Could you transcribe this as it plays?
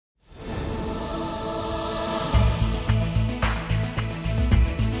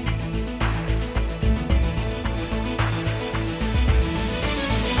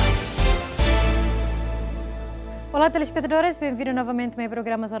Olá, telespectadores, bem-vindos novamente ao meu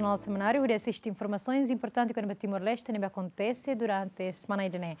programa Jornal Semanário, onde assiste informações importantes que no Timor-Leste acontece durante a semana.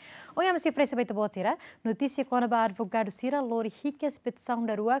 Hoje vamos oferecer para você notícia com o advogado Sira Lori Hickes, petição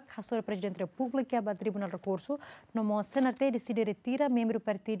da rua, que a Presidente da República para o Tribunal de Recurso, no Senado decide retirar membro do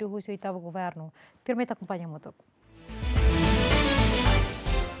partido do 8º governo. Termita acompanha muito.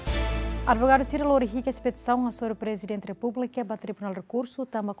 Advogado Sira Lori Hickes, petição a Presidente da República para o Tribunal de Recurso,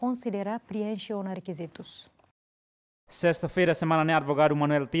 também considera preencher os requisitos. Sexta-feira, semana né, advogado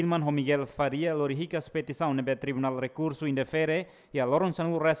Manuel Tillman, o Miguel Faria, Lori Hickes petição no Tribunal de Recurso indefere e a Loron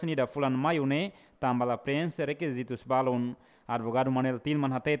Sanul Resni da Fulan Maio né, também a preenche requisitos balon. Advogado Manuel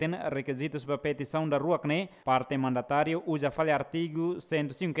Tillman hateten requisitos para petição da rua né, parte mandatário usa falha artigo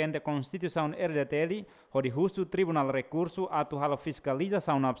 150 da Constituição RDTL, onde justo Tribunal de Recurso atual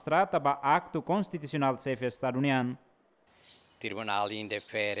fiscalização abstrata para acto constitucional chefe estadunidense. Tribunal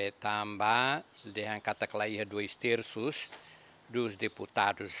indefere também de cataclaia 2/3 dos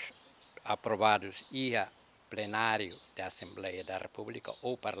deputados aprovados e a plenário da Assembleia da República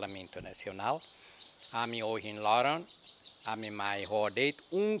ou Parlamento Nacional. A mim hoje em Loron, a mim mais rodeit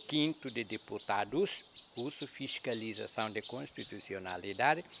 1/5 de deputados, uso fiscalização de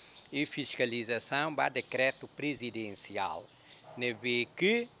constitucionalidade e fiscalização para decreto presidencial. Neve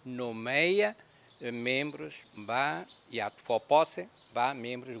que nomeia membros e a posse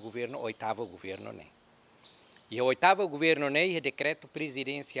membros do governo, 8º governo né. E o 8º governo né é decreto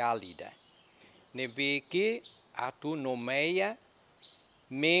presidencial lida. Nebe que a tu nomeia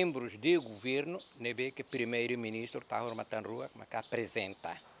membros do governo, nebe que primeiro-ministro está matando rua, mas que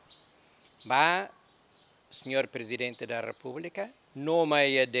apresenta. Senhor Presidente da República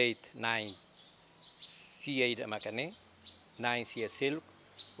nomeia date nine CIA da Macané, nine CIA Silco,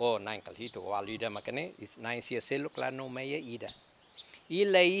 ou na calhito ou ali da macane na selo claro no meia ida e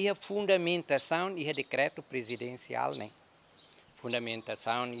lei a fundamentação e decreto presidencial né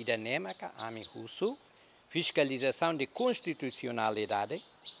fundamentação ida nemaca ami russo fiscalização de constitucionalidade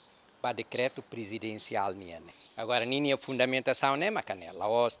para decreto presidencial né agora ninha fundamentação nemaca né lá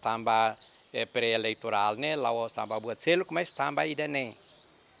os tamba pré-eleitoral né lá os tamba buat selo mas tamba ida né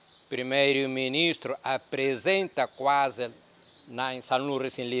primeiro-ministro apresenta quase na sanur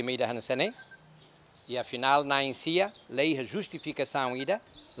recém lima ida hansane e afinal na insia lei justificação ida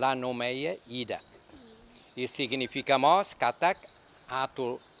lá no meia ida isso significa mas katak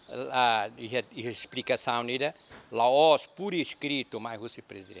ato explicação ida lá os por escrito mais o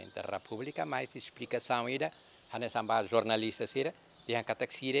presidente da República mais explicação ida hanesamba jornalista sira e han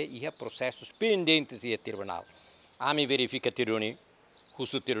katak sira e processos pendentes e tribunal a me verifica tiruni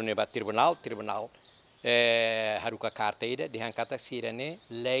justo tiruni ba tribunal haruka carta ida de hankata sirane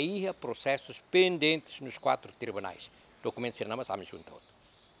lei processos pendentes nos 4 tribunais. Documentos sirnamas a junto.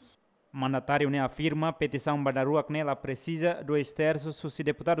 Mandatário ne afirma petição badarua que nela precisa 2/3 se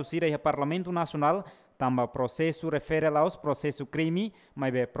deputado sira e Parlamento Nacional tamba processo refere aos processo crime,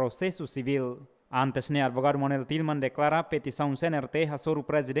 mas é processo civil. Antes ne advogado Manuel Tillman declara petição CNRT a o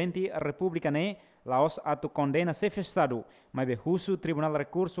presidente da República ne laos atu condena chefe Estado, mas o justo Tribunal de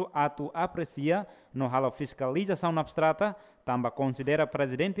Recurso atu aprecia no halo fiscalização abstrata, também considera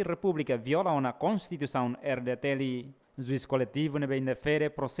presidente da República viola a Constituição RDTL. Juiz coletivo ne indefere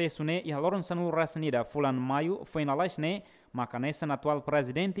processo ne e haloron sanul rasanida Fulan Maio foi na ne macanessa na atual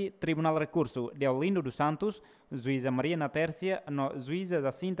presidente Tribunal de Recurso de Olindo dos Santos, juíza Maria Natércia, no juíza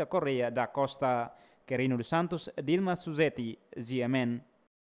Jacinta Correia da Costa, Querino dos Santos, Dilma Suzetti, GMN.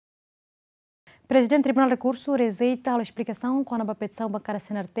 Presidente do Tribunal de Recurso rejeita a explicação com a petição bancária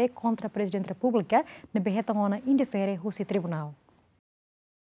CNRT contra o Presidente da República, na berretangona indefere o tribunal.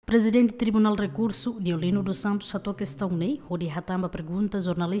 Presidente do Tribunal de Recurso, Deolino dos Santos, atou questão nem, onde hatamba pergunta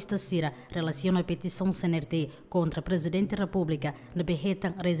jornalista Sira relaciona a petição CNRT contra o Presidente da República, na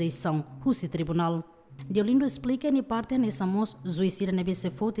berretang rejeição o tribunal. Deolindo explica que parte nessa mos juiz Sira nebe se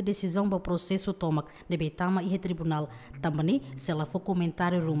fote decisão para o processo tomac nebe tama e tribunal. Também se ela for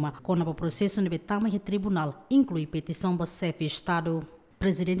comentário ruma com o processo nebe tama e tribunal, inclui petição para chefe Estado.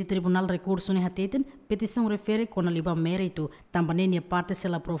 Presidente do Tribunal de Recurso ne hateten, petição refere com a liba mérito, também ne parte se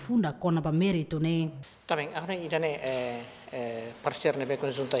ela aprofunda com a mérito ne. Também, agora ainda ne parceiro nebe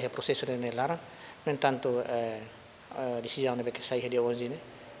conjunta e processo ne lara, no entanto decisão nebe que sai de 11 ne,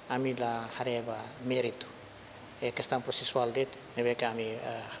 a mim la hareba mérito, questão processual det nebe que a mim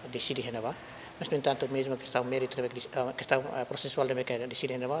decide renova. Mas, no entanto, mesmo a questão mérito, a questão processual de que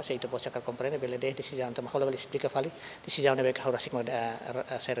decide não se isso pode ser compreender pela decisão então quando ele explica fali decisão de que agora sim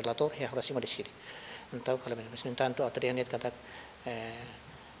a ser relator e agora sim decide então mas no entanto a trianet kata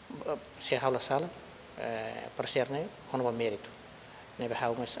se aula sala para ser né com o mérito nebe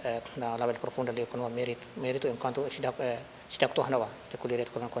haumas na level profunda de com mérito enquanto sidap to hanawa de colher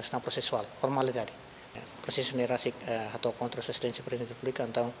com a questão processual formalidade processo ne rasik hato contra assistência presidente da República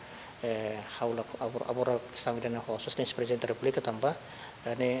então haula abora questão de na assistência presidente da República também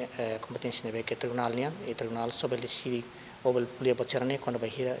ne competência nebe que tribunal nia e tribunal sobre decidi obel polia bocerane quando vai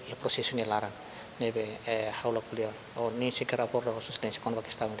hira e processo ne laran nebe haula polia ou nem sequer abora assistência quando vai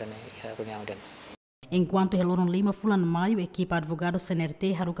questão de reunião de Enquanto Heloron Lima Fulan Maio, equipa advogado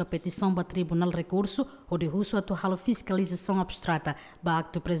CNRT haruka petição para Tribunal Recurso, o de russo atual fiscalização abstrata,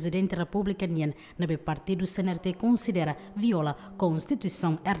 acto Presidente da República Nien, nebe partido CNRT considera viola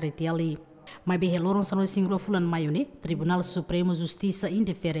Constituição RT ali. Mas bem Heloron Sanoy Singro Fulan Maio ne, Tribunal Supremo Justiça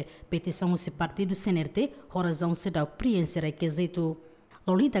indefere petição se partido CNRT, razão se dá preenche requisito.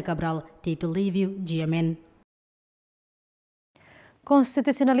 Lolita Cabral, Tito Lívio, GMN.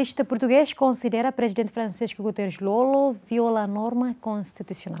 Constitucionalista português considera presidente Francisco Guterres Lolo viola a norma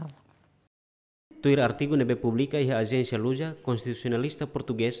constitucional. Tuir artigo nebe publica e a agência Luja, constitucionalista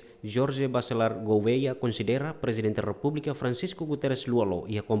português Jorge Bacelar Gouveia considera presidente da República Francisco Guterres Lolo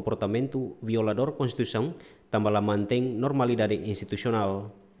e a comportamento violador Constituição também mantém normalidade institucional.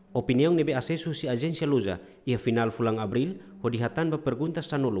 Opinião nebe acesso si agência Luja e a final fulang abril hodihatan ba perguntas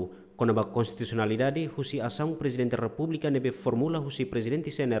sanulu kona ba constitucionalidade husi ação presidente da República nebe formula husi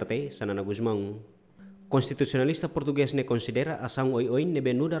presidente CNRT Sanana Guzmão. Constitucionalista português ne considera ação oi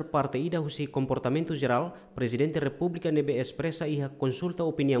nebe nudar parte ida husi comportamento geral presidente da República nebe expressa iha consulta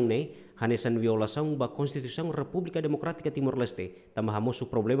opinião ne hanesan violação ba Constituição República Democrática Timor-Leste tambah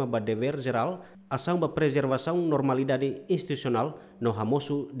hamosu problema ba dever geral ação ba preservação normalidade institucional no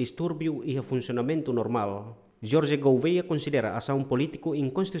hamosu distúrbio iha funcionamento normal. Jorge Gouveia considera ação político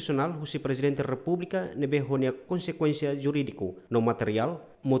inconstitucional husi presidente da República nebe honia consequência jurídico no material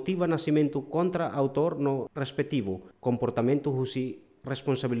motiva nascimento contra autor no respectivo comportamento husi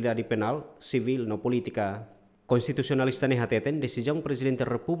responsabilidade penal civil no política. Constitucionalista ne hateten decisão presidente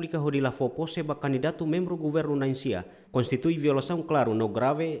da República hodila fopose ba candidato membro governo nainsia constitui violação claro no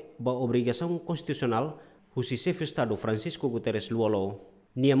grave ba obrigação constitucional husi chefe Estado Francisco Guterres Lolo.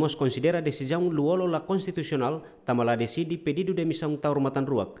 Niamos considera decisão Luolo la constitucional tamala decidi pedido demissão taur matan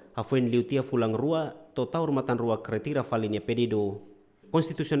ruak afuen liutia fulang rua to taur matan ruak retira falinya pedido.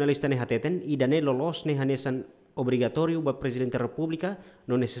 Constitucionalista ne hateten idane lolos ne hanesan obrigatório ba presidente da República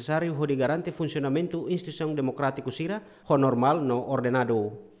no necessário ho de garante funcionamento instituição democrático sira ho normal no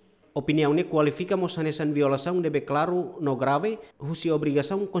ordenado. Opinião ne qualificamos hanesan violação debe claro no grave husi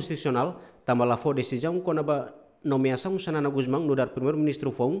obrigação constitucional tamala fo decisão konaba nomeação Sanana Guzmão no dar primeiro-ministro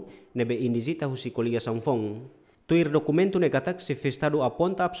Fong nebe indizita husi coligação Fong. Tuir documento negatak se festado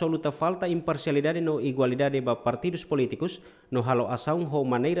aponta absoluta falta imparcialidade no igualdade ba partidos políticos no halo ação ho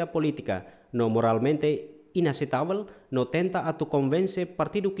maneira política no moralmente inaceitável no tenta atu convence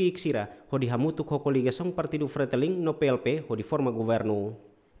partido que iksira ho dihamutu ho coligação partido Freteling no PLP ho di forma governo.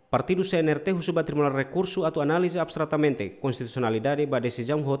 Partido CNRT husuba tribunal recurso atau análise abstratamente constitucionalidade ba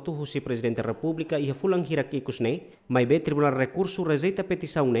decisão hotu husi presidente da República e fulang hierarquicus ne, mas be tribunal recurso rejeita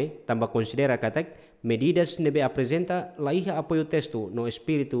petição ne, tambah considera katak medidas nebe apresenta la iha apoio texto no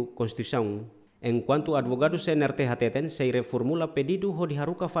espírito constituição. Enquanto advogado CNRT hateten se reformula pedido ho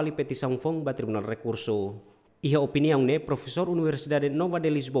diharuka fali petição fong ba tribunal recurso. Iha opinião ne professor Universidade Nova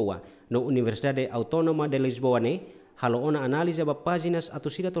de Lisboa no Universidade Autónoma de Lisboa ne halo ona analisa ba páginas atau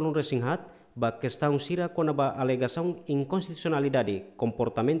sira tolong resinghat ba questão sira kona ba alegação inconstitucionalidade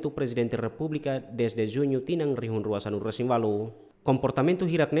comportamento presidente da República desde junho tinang rihun ruasan resingvalu. Comportamento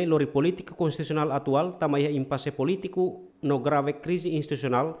hirakne lori política constitucional atual tamaya impasse político no grave crise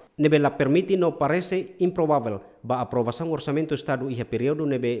institucional nebe la permite no parece improvável ba aprovação orçamento Estado iha período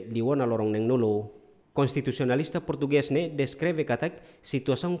nebe liwona lorong neng nulo. Constitucionalista português ne descreve katak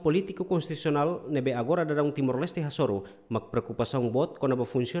situação político constitucional nebe agora darão Timor-Leste hasoro mak preocupação bot kona ba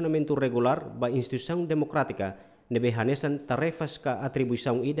funcionamento regular ba instituição democrática nebe hanesan tarefas ka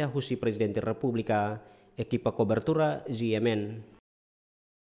atribuição ida husi presidente da República. Equipa cobertura GMN.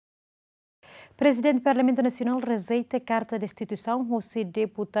 Presidente do Parlamento Nacional rejeita carta de destituição ao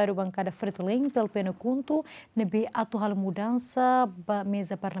deputado bancada Freteling pelo pena conto nebe atual mudança ba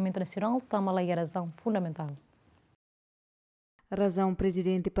mesa Parlamento Nacional tamala razão fundamental. Razão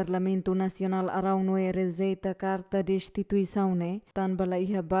presidente Parlamento Nacional arau noe rejeita carta de destituição ne tan bala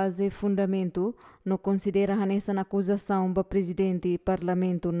iha base fundamento no considera hanesan acusação ba presidente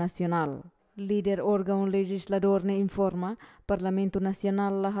Parlamento Nacional. Líder órgão legislador ne informa Parlamento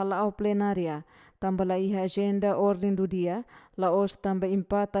Nacional la hala ao plenária tambah la iha agenda ordem do dia la os tambah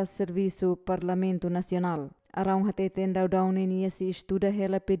empata serviço Parlamento Nacional. Arão hateten daudau ne nia se estuda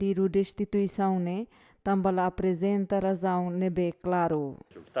hela pedido de destituição ne também apresenta razão nebe claro.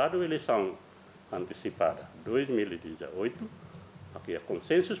 Resultado da eleição antecipada 2018, aqui é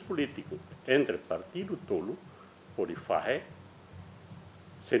consenso político entre partido tolo, pode fazer,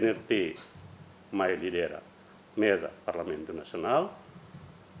 CNRT, Maio lidera mesa Parlamento Nacional,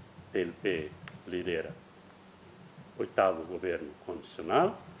 PLP lidera oitavo governo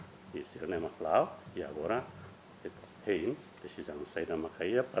constitucional, esse é o claro, e agora tem decisão sair da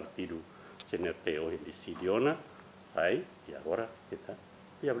Macaia, partido CNRT hoje decidiu, sai, e agora está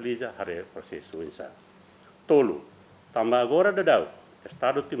viabiliza o processo em sa. Tolo, também agora dá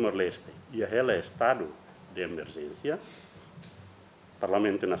Estado Timor-Leste e ela é Estado de emergência,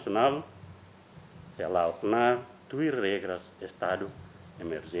 Parlamento Nacional se alaunar duas regras Estado de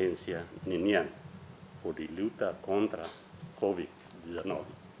emergência ninian por luta contra Covid-19.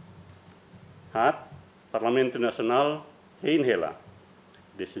 Hat Parlamento Nacional reinhela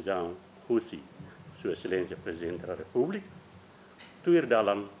decisão Husi, Sua Excelência Presidente da República, tuir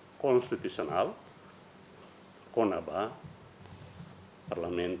dalam constitucional, CONABA,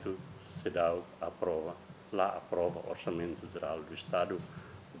 Parlamento sedau aprova Orçamento Geral do Estado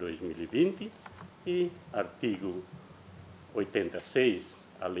 2020 e artigo 86,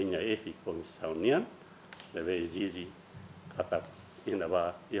 a linha F Constituição deve exigir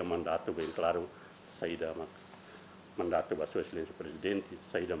que o mandato bem claro saída mandato da Sua Excelência Presidente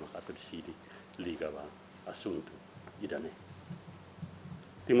saída mandato decide liga ao assunto idane.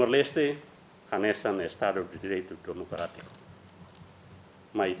 Timor-Leste anexa no Estado de Direito Democrático,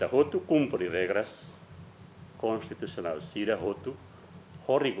 mas Itahotu cumpre regras constitucional sira hotu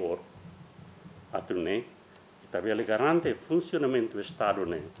rigor atune tabela garante funcionamento do Estado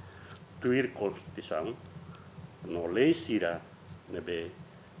ne tuir Constituição no lei sira nebe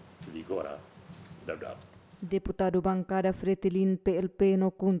vigora dadab. Deputado bancada Fretilin PLP no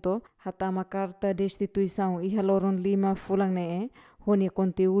Kunto, hatama carta de destituição e haloron Lima Fulangne, honi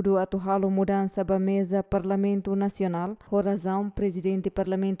conteúdo atuhalo mudança ba mesa Parlamento Nacional, razão Presidente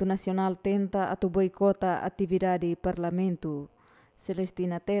Parlamento Nacional tenta atu boicota atividade Parlamento.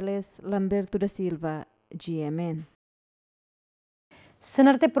 Celestina Teles, Lamberto da Silva, GMN.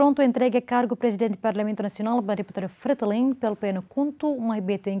 Senarte pronto entrega cargo Presidente do Parlamento Nacional para deputado Fretilin PLP no Kunto, mas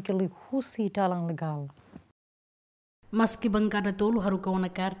tem que lhe husi talang legal. Mas que bancada tolo harucou na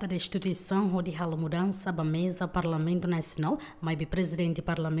carta de instituição onde há mudança ba mesa Parlamento Nacional, mas o Presidente do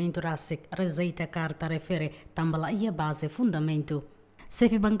Parlamento rejeita a carta refere também a base fundamento.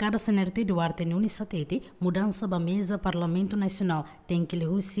 Sefe bancada CNRT Duarte Nunes Satete, mudança ba mesa Parlamento Nacional tem que lhe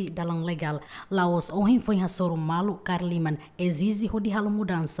husi dalang legal. Laos ohin foi hasoro malu Carliman exige onde há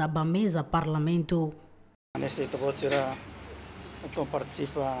mudança ba mesa Parlamento. Nesse acabou de tirar, então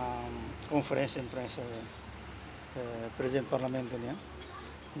participa conferência de imprensa Presidente do Parlamento, né?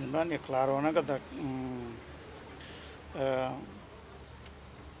 Então é claro, né,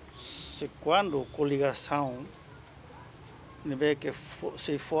 se quando coligação nível que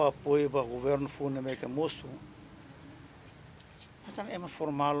se for apoio para o governo for nível que moço, então é mais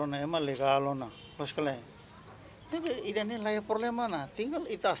formal, né? É mais legal, né? Acho que é. E nem lá é problema, né? Tem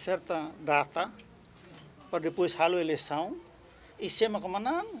que estar certa data para depois halo eleição e se me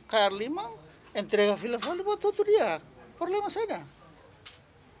comandar Carlima entrega a fila fora botou todo dia. Problema sai da.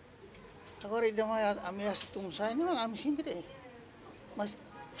 Agora ainda mais a minha situação sai não a me sempre. Mas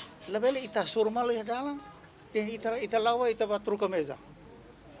lá bela ita surmal ya dalam. Ita lawa ita batruca mesa.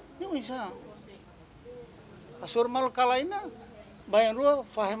 Não isso. A surmal calaina vai rua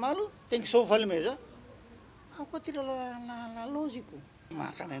faz malo tem que sofrer mesa. Apa tidak la lógico.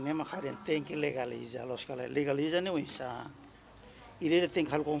 Makanya nem makaren tem que legalizar los que legaliza não isso. Ele tem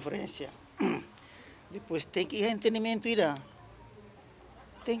que conferência. Depois tem que ir a entendimento ira.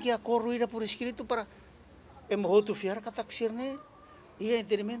 Tem que acordo ira por escrito para emoto fiar kataksir ne. E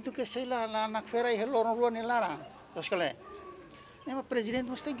entendimento que sei lá na feira e lorong luar ne lara. Toskale. Nema presidente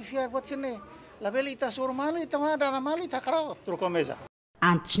must tem que fiar buat sini. La bela ita surmal ita ada mal ita krau truco mesa.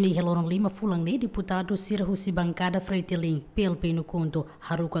 Antes ni Helorong Lima Fulangne, deputado Sira Husi Bancada Fretilin, PLP no Conto,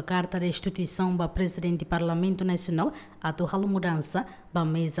 haruka carta de instituição ba Presidente do Parlamento Nacional, atu halo mudança ba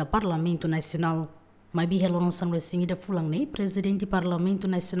mesa Parlamento Nacional. Mas bi Helorong Sanresingi da Fulangne, Presidente do Parlamento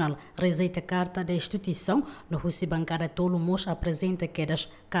Nacional, rejeita carta de instituição, no Husi Bancada Tolo Mos apresenta quedas,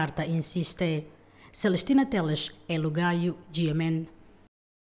 carta insiste. Celestina Teles, Elugaio, GMN.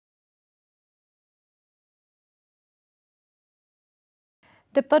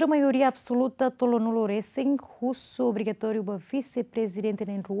 Deputado maioria absoluta tolo nulo recém, russo obrigatório para vice-presidente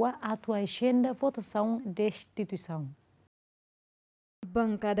em rua, atua agenda votação de destituição.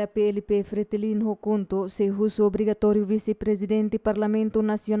 Bancada PLP Fretilin Hokunto se uso obrigatório vice-presidente Parlamento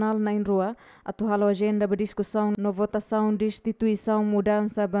Nacional na Rua, atual agenda de discussão na votação de instituição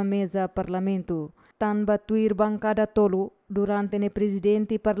mudança da mesa Parlamento. Tan batuir bancada tolo durante ne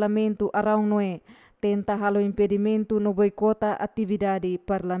presidente Parlamento Arão Noé tenta halo impedimento no boicota atividade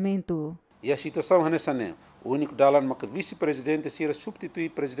Parlamento. E a situação é nessa, o único dalan que vice-presidente será substituir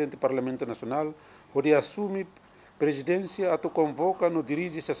presidente do Parlamento Nacional, onde assume presidência a convoca no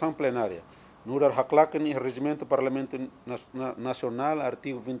dirige sessão plenária. No dar haklaken e regimento do Parlamento Nacional,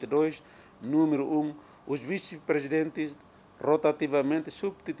 artigo 22, número 1, os vice-presidentes rotativamente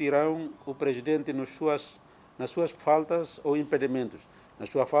substituirão o presidente nas suas faltas ou impedimentos. Nas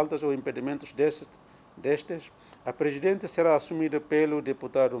suas faltas ou impedimentos destes, a presidência será assumida pelo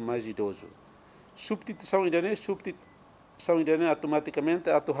deputado mais idoso. Substituição idênea automaticamente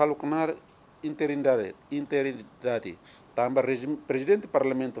atuhaluknar interinidade. Também presidente do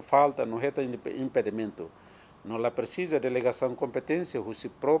Parlamento falta no reta impedimento. Não lá precisa delegação competência o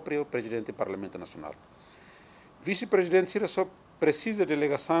seu próprio presidente do Parlamento Nacional. Vice-presidente só precisa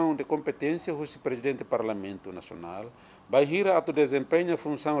delegação de competência o seu presidente do Parlamento Nacional. Bahira a desempenha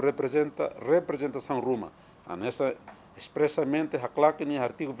função representação ruma. Nessa expressamente haklaken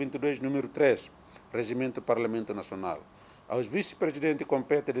artigo 22 número 3, regimento do Parlamento Nacional. Aos vice-presidentes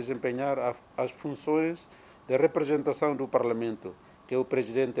compete desempenhar as funções de representação do Parlamento, que o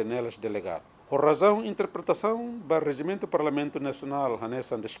presidente nelas delegar. Por razão interpretação do regimento do Parlamento Nacional,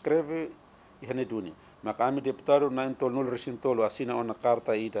 Hanessan descreve e Haneduni. Macame deputado na entolnul recintolo assina uma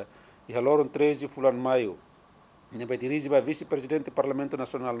carta ida e haloron 13 fulan Maio. Nebe dirige para vice-presidente do Parlamento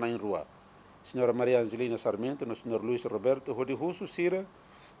Nacional na Rua. Senhora Maria Angelina Sarmento, no senhor Luís Roberto, onde Russo Sira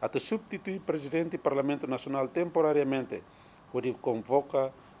a substituir presidente do Parlamento Nacional temporariamente, onde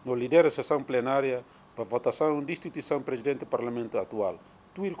convoca no líder da sessão plenária para votação de instituição do presidente do Parlamento atual.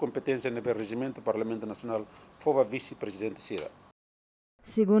 Tuir competência no regimento do Parlamento Nacional foi vice-presidente Sira.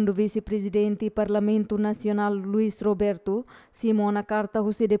 Segundo o vice-presidente do Parlamento Nacional Luís Roberto, Simona Carta, o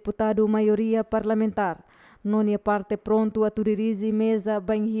deputado maioria parlamentar, não é parte pronto a turizar mesa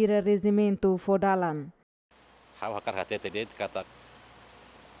banhira regimento fodalan. Hau hakar hatete de kata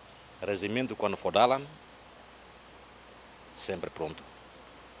regimento quando fodalan sempre pronto.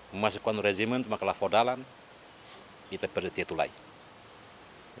 Mas quando o regimento makala fodalan ita perde titulai.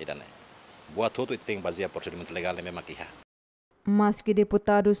 Idane. Boa tudo e tem baseado procedimento legal mesmo aqui. Mas que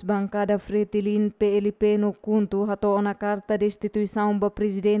deputados bancada Fretilin PLP no Kuntu hatou na carta de instituição do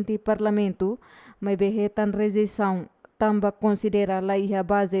presidente do Parlamento, mas berretan rejeição, também considera lá a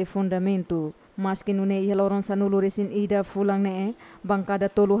base fundamento. Mas que não é loron sanulo resin ida fulang ne, bancada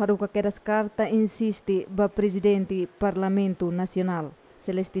tolo haruka keras carta insiste ba presidente do Parlamento Nacional.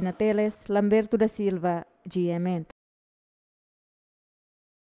 Celestina Teles, Lamberto da Silva, GMN.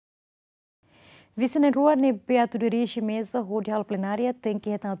 Vice na rua, ne beato dirige mesa rodial plenária tem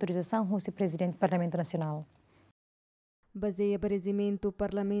que ter autorização do vice-presidente do Parlamento Nacional. Baseia regimento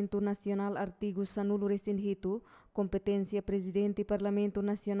Parlamento Nacional artigo sanulo resinhito, competência presidente Parlamento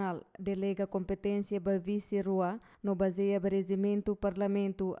Nacional, delega competência ba vice rua, no baseia regimento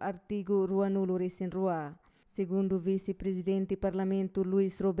Parlamento artigo rua nulo resin rua. Segundo o vice-presidente do Parlamento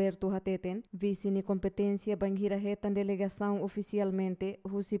Luís Roberto Hateten, vice ne competência banhira retan delegação oficialmente o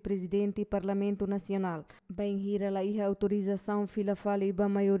vice-presidente do Parlamento Nacional. Banhira la iha autorização fila fali ba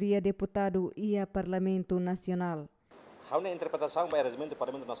maioria deputado ia Parlamento Nacional. Há uma interpretação do regimento do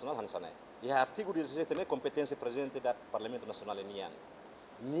Parlamento Nacional, e o artigo 16 também competência presidente do Parlamento Nacional em Nian.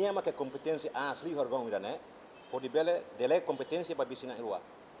 Nian que competência asli órgão irane, pode bele delega competência para vice na rua.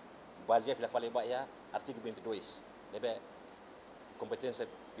 Baseado fila fali ba ya artigo 22, lebe competência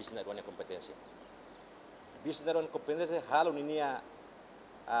vice na rua é competência. Vice na rua competência halo ninia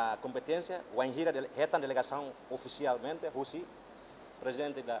a competência, o enhira retan delegação oficialmente o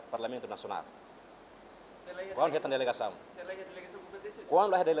presidente do Parlamento Nacional. Quando é a delegação?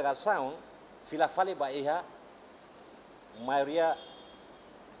 Quando a delegação, fila fale baia maioria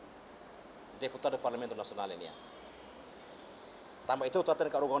deputado do Parlamento Nacional ini. Tambah itu tatan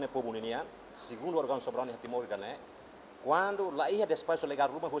ke organ povo ini, segundo organ soberano Timor dan quando lá ia despacho legal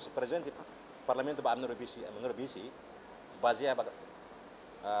rumah o presidente Parlamento ba menor bisi, baseado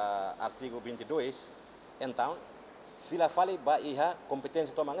artigo 22, então fila fale baia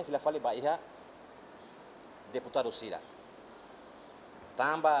competência tomanga fila fale baia deputado Sira.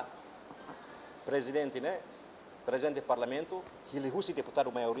 Tambah presidente do Parlamento, ele husi deputado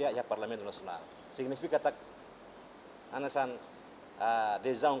maioria e Parlamento Nacional. Significa tak anasan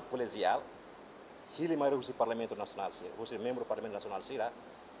decisão colegial, ele maioria husi Parlamento Nacional Sira, husi membro do Parlamento Nacional Sira.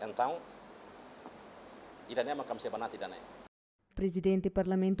 Então, ida nema kam sebanati dane. Presidente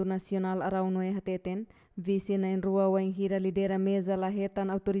Parlamento Nacional Arauno Hateten, vice na Enrua Wainhira lidera mesa lahetan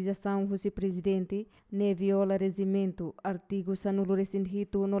autorização husi presidente, ne viola regimento, artigo sanulo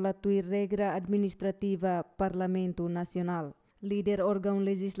resinhito no latui regra administrativa Parlamento Nacional. Líder órgão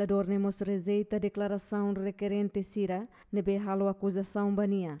legislador nemos rejeita declaração requerente Sira, nebe halo acusação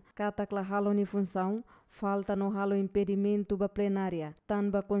bania. Katakla halo ni função, falta no halo impedimento ba plenária.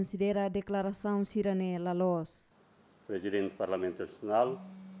 Tanba considera a declaração Sirane la los. Presidente do Parlamento Nacional,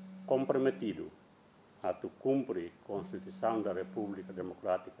 comprometido a cumprir a Constituição da República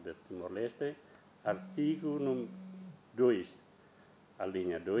Democrática de Timor-Leste, artigo 2, a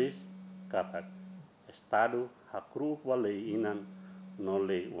linha 2, kata Estado hakru walei inan no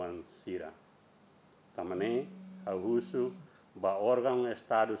lei wan sira. Tamane ahusu ba órgão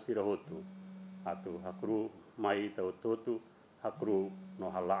Estado sirahotu, atu hakru mai tautotu hakru no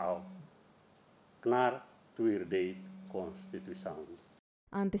halao. Knar tuir dei Constituição.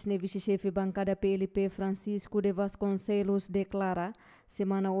 Antes ne vice-chefe bancada PLP Francisco de Vasconcelos declara,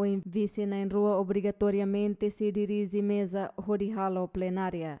 semana hoje vice na Enrua obrigatoriamente se dirige mesa rodihalo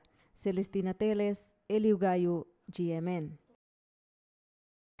plenária. Celestina Teles, Eliu Gaio, GMN.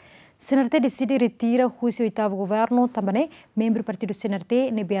 CNRT decide retira o seu oitavo governo, também membro do partido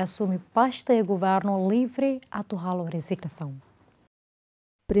CNRT, nebe assume pasta e governo livre a torralo resignação.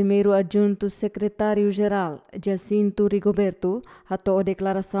 Primeiro adjunto secretário-geral, Jacinto Rigoberto, atou a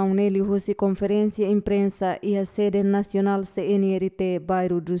declaração nele husi conferência imprensa e a sede nacional CNRT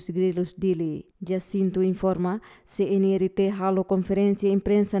Bairro dos Grilos Dili. Jacinto informa, CNRT halo conferência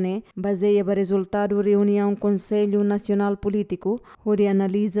imprensa ne baseia ba resultado reunião Conselho Nacional Político, onde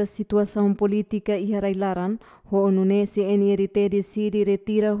analisa situação política e harailaran, onde CNRT decide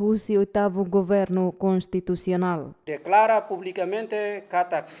retira husi oitavo governo constitucional. Declara publicamente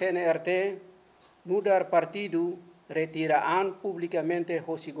que CNRT mudar partido retirará publicamente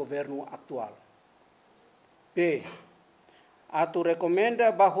o governo atual. B. Atu recomenda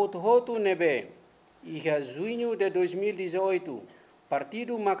bahoto nebe e a junho de 2018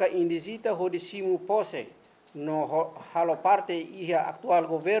 partido maka indicita o décimo posse no halo parte e a atual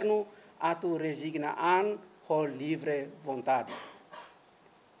governo atu resignaam o livre vontade.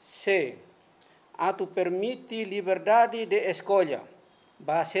 C. Atu permite liberdade de escolha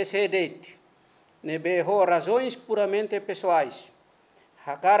ba CCD nebe ho razões puramente pessoais.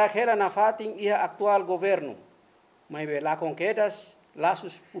 Hakara hera na fatin e a atual governo mas lá com quedas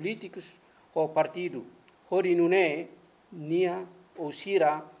laços políticos o partido hori nune nia ou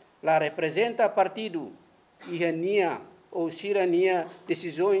sira lá representa partido e nia ou sira nia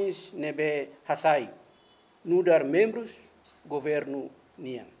decisões nebe hasai nudar membros governo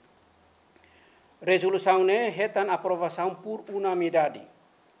nia resolução ne retan aprovação por unanimidade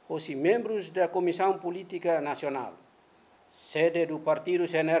os membros da Comissão Política Nacional sede do partido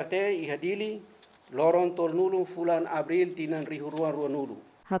CNRT e Hadili Loron tolnulu fulan abril tinan rihuruan ruanulu.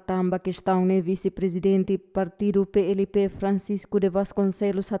 Hatamba questão ne vice-presidente partido PLP Francisco de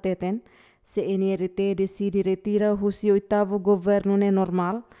Vasconcelos Hateten, CNRT decide retira o seu oitavo governo ne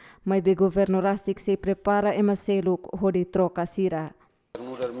normal, mas o governo Rastik se prepara e Marcelo de troca sira.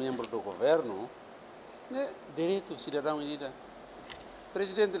 Um membro do governo, né, direito cidadão ida.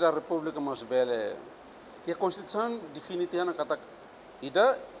 Presidente da República Mosbele, e a Constituição definitiva kata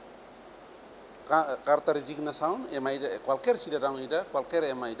ida carta resignação é qualquer cidadão ida qualquer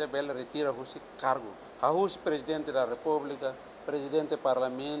ida bela retira o seu cargo a presidente da República presidente do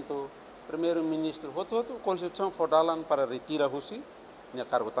Parlamento primeiro-ministro a Constituição fordalan para retirar o seu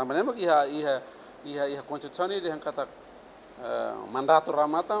cargo também que a Constituição ele kata mandato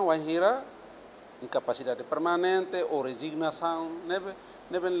ramatan wahira incapacidade permanente ou resignação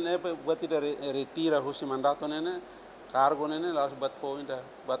nebe buat retira o seu mandato nene cargo nene laos bat fo ida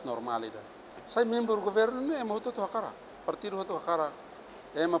bat normal ida. Sai membro do governo é muito hakara, partido muito hakara,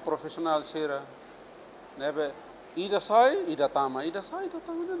 é uma profissional cheira, nebe ida sai tama é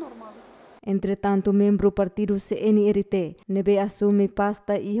normal. Entretanto, membro do partido CNRT, nebe assume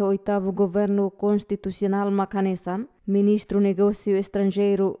pasta e o oitavo governo constitucional Macanesan, ministro do Negócio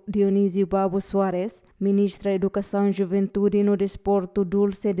Estrangeiro Dionísio Babo Soares, ministra da Educação e Juventude e no Desporto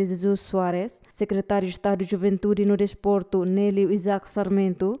Dulce de Jesus Soares, secretário de Estado de Juventude e no Desporto Nélio Isaac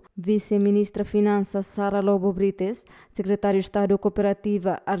Sarmento, vice-ministra Finanças Sara Lobo Brites, secretário de Estado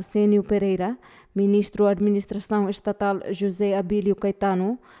Cooperativa Arsénio Pereira, ministro da Administração Estatal José Abílio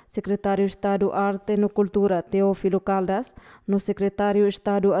Caetano, secretário de Estado Arte e Cultura Teófilo Caldas, no secretário de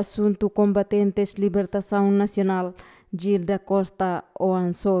Estado Assunto Combatentes Libertação Nacional Gilda Costa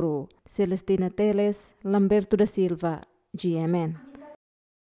Oansoro, Celestina Teles, Lamberto da Silva, GMN.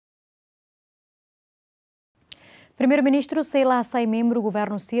 Primeiro-ministro Sheila sai membro do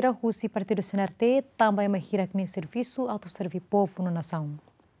governo Sira, Russi Partido CNRT, também uma hira que serviço autosservir povo na nação.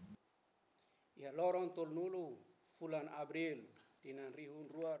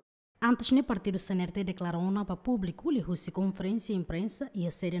 Antes, o Partido CNRT declarou para público a Russi conferência imprensa e a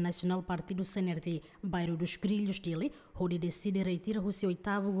série nacional Partido CNRT, bairro dos Grilhos dele, onde decide retirar o seu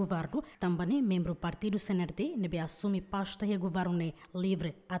oitavo governo. Também, membro do Partido CNRT, deve assumir pasta e governo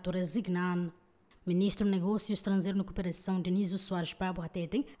livre, ato resignan. Ministro do Negócio Estrangeiro e Cooperação, Denise Soares Pabo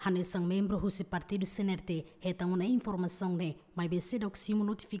Hateten, são membro do Partido CNRT, retam uma informação, mas BC da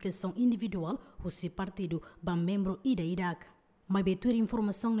notificação individual, o partido, bam membro ida Iraque. Mas betuir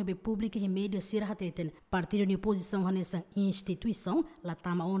informação na pública e média ser Hateten, partido de oposição nessa instituição, la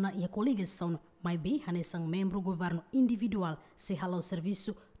tama ona e a coligação, mas bem são membro do governo individual, se hala o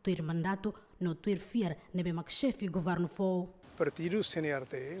serviço, tuir mandato, no tuir fiar, nebe mak chefe governo for. Partido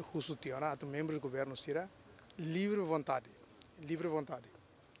CNRT, Russutiona, membros do governo Sira, livre vontade.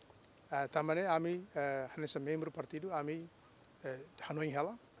 Também ami nessa membro do partido, ami Hanoi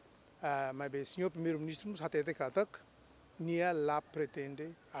Hela, mas bem senhor primeiro-ministro nos hatete katak, nia lá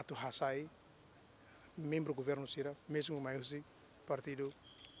pretende atu hasai membro do governo Sira, mesmo mais partido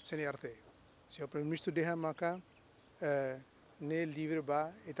CNRT. Senhor primeiro-ministro deha maka ne livre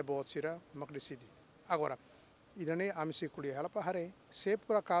ba itabot Sira mak decide. Agora idane ami se kuliah ela para se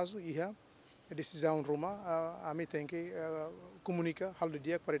por acaso ia a decisão Roma ami tem que comunica hal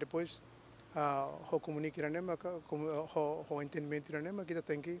dia para depois ho comunica irane mas ho entendimento irane mas kita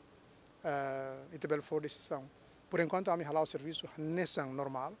tem que itabel for decisão por enquanto ami halau serviço nessa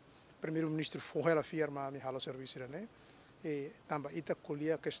normal primeiro-ministro foi ela firma ami halau serviço irane e também ita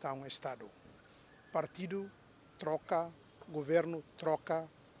kuliah questão estado partido troca governo troca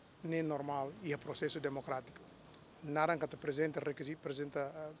nem normal e é processo democrático. Nada que apresenta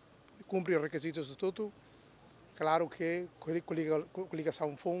cumpre os requisitos do estatuto. Claro que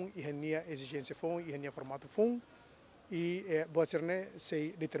coligação foi e a exigência foi e a formato foi e pode ser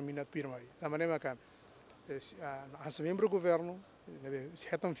se determinado por aí. Da maneira que a membro do governo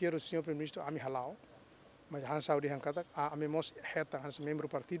retam fiel o senhor primeiro-ministro a halau, mas a saúde hankata a memos reta a membro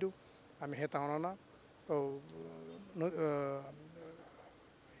do partido a me reta ona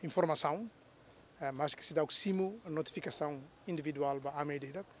informação, mas que se dá o simo notificação individual para a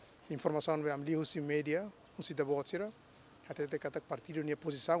medida, informação vai ampliar os média, o se dá boa até que cada partido nem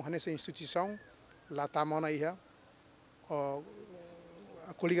posição, nessa instituição, lá tamana aí a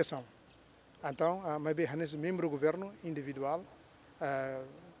coligação. Então, mas bem nesse membro do governo individual,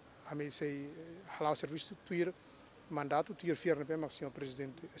 a mim sei halau serviço tuir mandato tuir firme para o senhor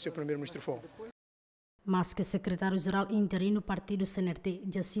presidente, senhor primeiro-ministro for. Mas que secretário-geral interino do Partido CNRT,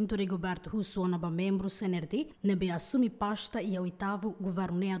 Jacinto Rigoberto Russona, membro CNRT, nebe assume pasta e a oitavo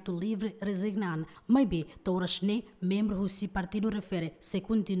governato livre resignan. Mas bem, touras membro do partido refere se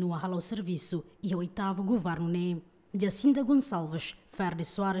continua ao serviço e a oitavo governo Jacinta Gonçalves, Ferdi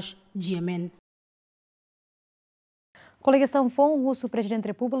Soares, GMN. Coligação FOM, o presidente da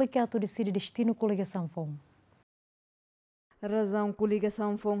República, decide destino coligação FOM. Razão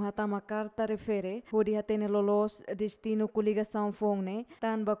coligação fong hatama carta refere hodi hatene lolos destino coligação fong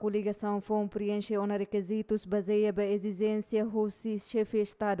tanba coligação fong preenche ona requisitos baseia ba exigência husi chefe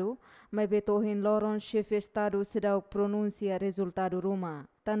estado mas betohin loron chefe estado se dá pronuncia resultado ruma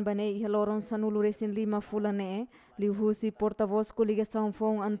tanbane e loron sanulo resin lima fulane li husi porta-voz coligação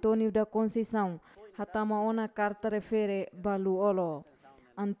fong Antônio da Conceição hatama ona carta refere balu olo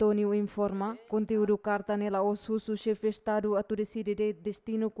Antônio informa, conteúdo carta nela o susu chefe estado a decide de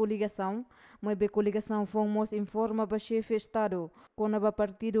destino coligação, mas be coligação fomos informa ba chefe estado, quando ba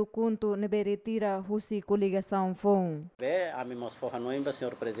partido conto nebe retira husi coligação fom. Be, amimos forranoimba,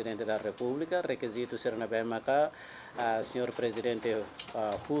 senhor presidente da República, requisito ser na BMK, senhor presidente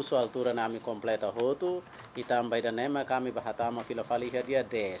huso altura na ami completa roto, e também da NEMA, kami bahatama filafaliha dia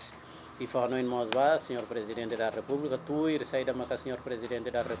 10. E fornoin mosba, senhor presidente da República, tuir saída maka senhor presidente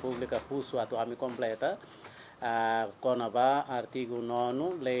da República, puso a tua completa, conaba artigo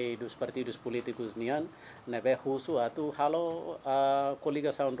 9, lei dos partidos políticos nian, nebe huso a tu halo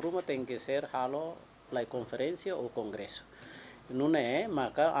coligação ruma tem que ser halo la conferência ou congresso. Não é,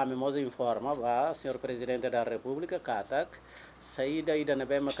 maka amemos informa ba senhor presidente da República katak saída ida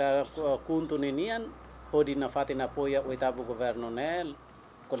nebe maka kuntu nian, podi na fatin apoia oitavo governo nel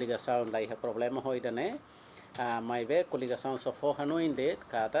coligação daí é problema hoje né mas vê coligação só forra no indet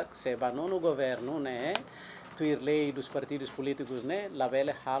cada se vai no governo né tuir lei dos partidos políticos né la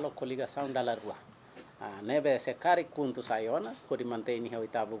vele halo coligação da rua Nebe se cari kuntu sayona, kodi mantém o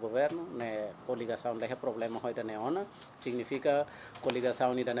oitavo governo, ne coligação lehe problema hoida neona, significa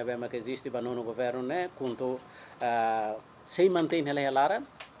coligação ni da nebe que existe ba nono governo ne kuntu se mantém lehe laran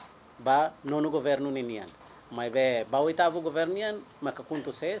ba nono governo ninian. Mas be ba oitavo governo nian maka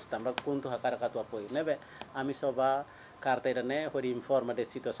kuntu ses tamba kuntu hakara katu apoio. Nebe ami soba carta ida ne hodi informa de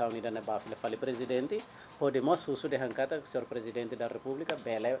situação ni da neba fale presidente, hodi mos husu de hankata senhor presidente da república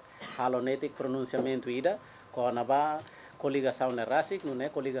bele halonetic pronunciamento ida com a coligação na RASIC, não é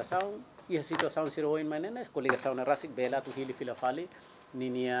coligação e a situação se roin manene coligação na RASIC bela tu hili fila fali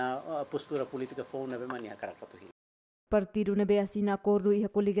ninia postura política foi na mania caracta tu hili. Partido nebe assina acordo e a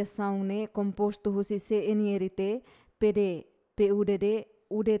coligação ne composto husi CNRT, PD, PUDD,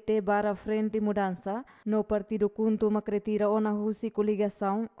 UDT barra Frente Mudança, no partido kuntu macretira ona husi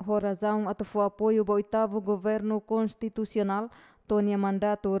coligação, razão ato foi apoio ao oitavo governo constitucional, Tonia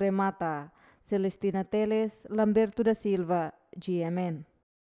mandato remata. Celestina Teles, Lamberto da Silva, GMN.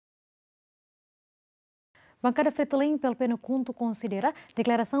 Bancada Fretilin, pelo peno conto, considera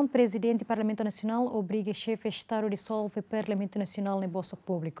declaração presidente do Parlamento Nacional obriga chefe de Estado a dissolver o Parlamento Nacional no bolso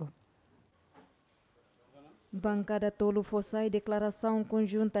público. Bancada tolo fossai declaração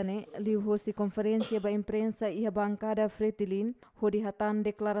conjunta ne liu-se conferência ba imprensa e a bancada Fretilin hodi hatan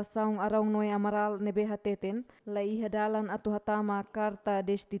declaração arau noi amaral nebe hateten la iha dalan atu hatama carta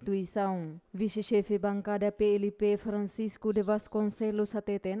destituição. Vice-chefe bancada PLP Francisco de Vasconcelos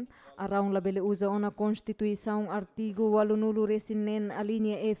hateten arau labele usa ona constituição artigo 89 resinen a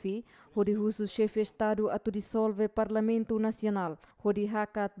linha F hodi husu chefe Estado atu dissolve Parlamento Nacional hodi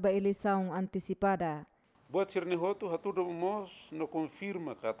hakat ba eleição antecipada. Buat sirne hotu hatudo mos no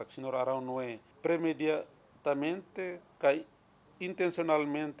confirma que a senhora Arão não é premediatamente que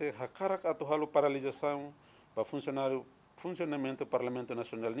intencionalmente hakarak atu halu paralisação para funcionamento do Parlamento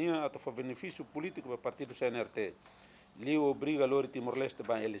Nacional nia atu fa benefício político para partido CNRT li obriga lori Timor-Leste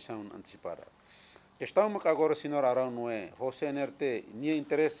para eleição antecipada. Questão que agora a senhora Arão não é o CNRT nia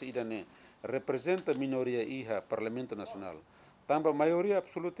interesse idane representa minoria iha Parlamento Nacional. Também a maioria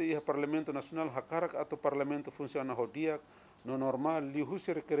absoluta e o Parlamento Nacional hakarak atau Parlamento funciona dia no normal li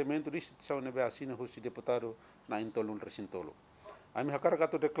husi requerimento de instituição nebe assina husi deputado na intolun recintolo. Ami hakarak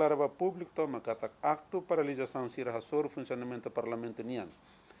atau declara ba público toma katak acto paralisação sira hasor funcionamento do Parlamento nian.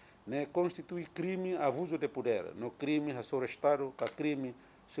 Ne constitui crime abuso de poder, no crime hasor Estado ka crime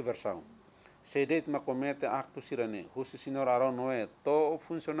subversão. Se det ma comete acto sirane husi senhor Arão não é to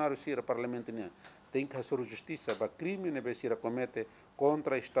funcionário sira Parlamento nian. Tem que fazer justiça para crime que se comete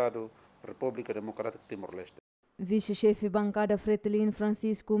contra o Estado República Democrática de Timor-Leste. Vice-chefe bancada Fretilin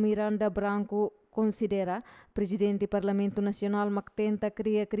Francisco Miranda Branco considera presidente do Parlamento Nacional que tenta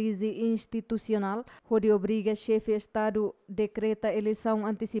criar crise institucional, onde obriga chefe de Estado decreta eleição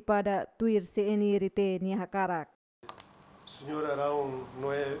antecipada tuir CNRT Nihacarak. Senhor Arão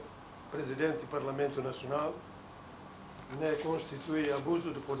não é presidente do Parlamento Nacional, nem constitui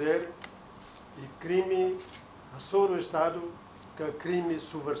abuso de poder e crime a sobre o Estado que é crime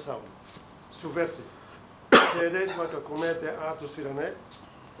subversão. Subversivo. Se é que comete atos sirané,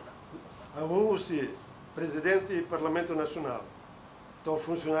 se presidente do Parlamento Nacional, então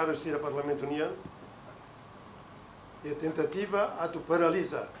funcionário do Parlamento União, e tentativa a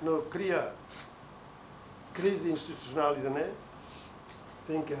paralisa, não cria crise institucional irané,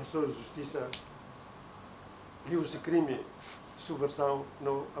 tem que fazer justiça e o crime subversão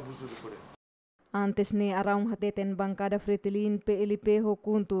no abuso de poder. Antes ne arang hateten bancada Fretilin PLP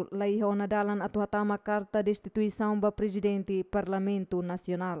hokuntu laiha onadalan atu hatama carta destituição ba presidente Parlamento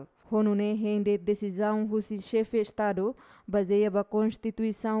Nacional. Honune rende decisão husi chefe Estado baseia ba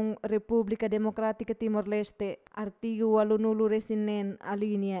Constituição República Democrática Timor-Leste artigo 89 resinen a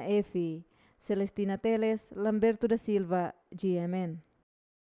linha F. Celestina Teles, Lamberto da Silva, GMN.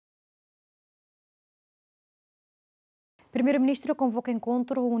 Primeiro-Ministro convoca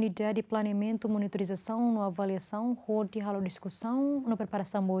encontro unidade de planeamento, monitorização, no avaliação, rote e discussão, na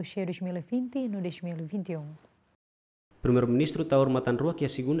preparação do 2020 e no 2021. Primeiro-Ministro Taur Matanrua que a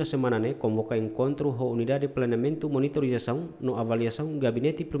segunda semana né convoca encontro a unidade de planeamento, monitorização, no avaliação,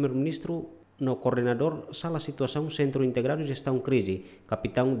 gabinete Primeiro-Ministro no coordenador sala situação Centro Integrado Gestão Crise,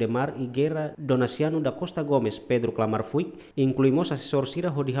 Capitão de Mar e Guerra Donaciano da Costa Gomes Pedro Clamar Fuik, incluímos assessor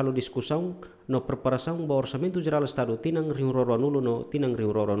Sira hodihalo discussão no preparação do Orçamento Geral Estado Tinang Rio Roroanulo no Tinang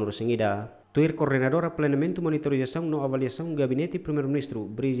Rio Roroanulo Sengida. Tuir coordenador a planeamento monitorização no avaliação gabinete Primeiro-Ministro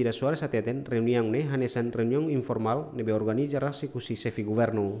Brígida Soares ateten reunião ne hanesan reunião informal nebe organiza rasi kusi sefi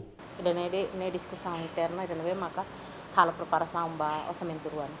governo. Ne discussão interna nebe maka halo preparação ba orçamento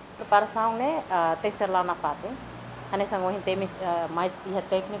do ano. Preparação né tester lá na FATE, nessa a gente tem mais dia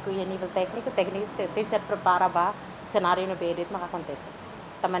técnico e nível técnico tem que ser preparado para cenário no beirut mas acontece.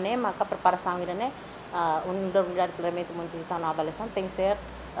 Também mas a preparação ainda né unidade de planejamento municipal na avaliação tem que ser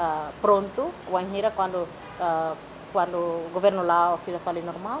pronto ou ainda quando o governo lá fala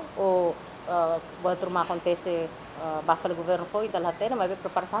normal ou a turma acontece o governo foi então lá tem mas a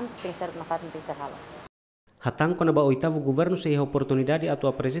preparação tem que ser na parte tem que ser hala. Hatang kona ba oitavo governo se a oportunidade atu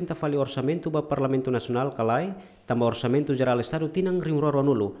apresenta fali orçamento ba Parlamento Nacional kalai tamba orçamento geral estado tinang rimroro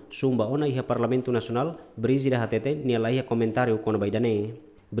nulo sumba ona iha Parlamento Nacional brisi da hatete ni ala iha comentário kona baidane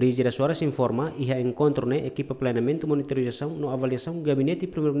brisi da suara se informa iha encontro ne equipa planeamento monitorização no avaliação gabinete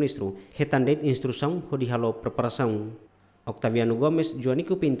primeiro-ministro hetandet instrução ho dihalo preparação Octaviano Gomes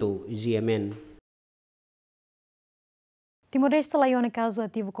Joanico Pinto GMN Timor-Leste laiona caso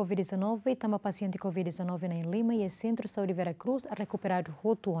ativo Covid-19 e tama paciente Covid-19 em Lima e Centro de Saúde Veracruz a recuperado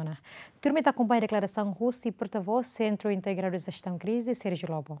rotuana. Turma acompanha a declaração russa e porta-voz Centro Integrado de Gestão Crise,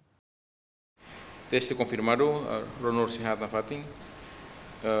 Sérgio Lobo. Teste confirmado, Ronor Sihat na Fatin,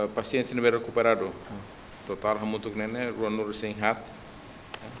 paciente não recuperado. Total, muito grande, Ronor Sihat,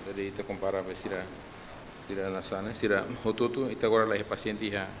 jadi kita comparável sira nasana, sira hotutu, ita agora lá é paciente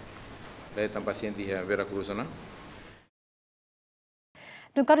já, lá é paciente já Veracruz, não?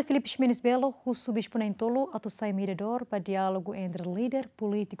 Don Carlos Felipe Ximenes Belo, o subispo em Tolo, atuai mediador para diálogo entre líder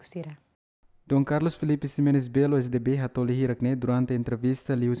político Sira. Don Carlos Felipe Ximenes Belo, SDB, atoli hirakne durante a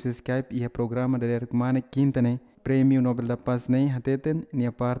entrevista lius Skype e a programa da Derkmane Quintane, Prêmio Nobel da Paz nem hateten, ni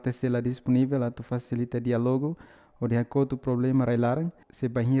a parte sela disponível a tu facilita diálogo, ou de acordo problema railaran, se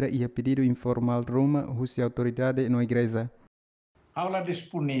bahira e a pedido informal Roma, russa autoridade no igreja. Aula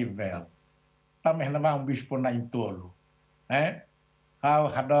disponível, também não bispo na Tolo, How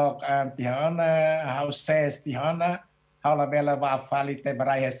hadok antihana, how ses tihana, how la bela va fali te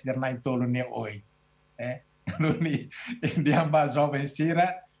braia sir na Tolo ne oi. Nuni dia ba jovem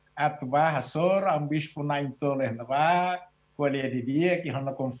sira atba hasor bispo na Tolo va, colher de dia que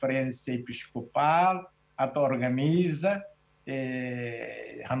hana conferência episcopal, organiza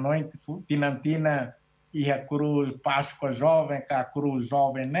Hanoi Tinantina e a cruz Páscoa jovem, que a cruz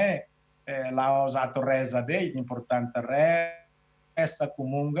jovem né, lá os atorreza de importante essa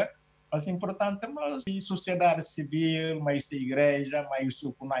comunga, mas importante mas sociedade civil, mas igreja, mas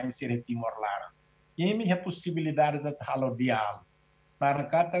o kunai ser Timor-Leste. E minha possibilidade de halo diálogo. Na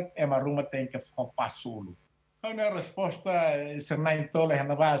kata é uma ruma tem que ficar passulo. A resposta se não entole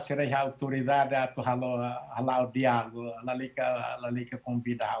não vai ser a autoridade a halo diálogo, a liga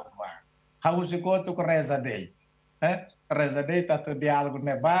convida a uma. How se goto com rezadei, reza dei a diálogo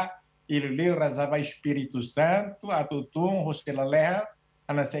neba ele rezava Espírito Santo, a tutum, Rostelaleha,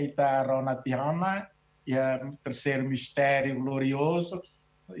 a aceita Ronatiana, e o terceiro mistério glorioso,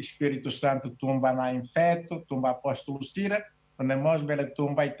 Espírito Santo tumba na infeto, tumba apóstolo Sira, onde nós bela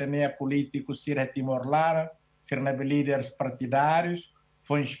tumba e tenha político Sira Timor-Leste, Sira líderes partidários,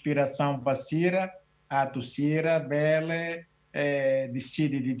 foi inspiração para Sira, a tu Sira, bela,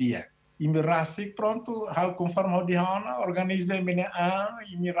 decide de dia. E mirasi pronto, conforme o Dihana, organiza e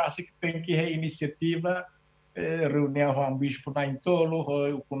mirasi que tem que ter iniciativa, reunião com o bispo na Tolo,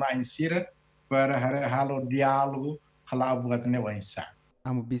 com a Sira, para o diálogo, para o buat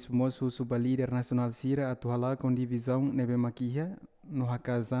Amo bispo moço suba líder nacional Sira atuala com divisão nebe maquia, no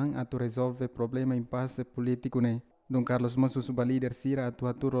hakazan atu resolve problema impasse político ne. Don Carlos moço suba líder Sira atu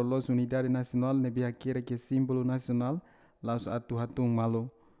aturo los unidade nacional nebe aquele que símbolo nacional, laos atu hatung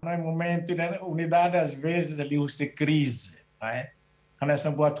malo. No momento da unidade às vezes ali se crise,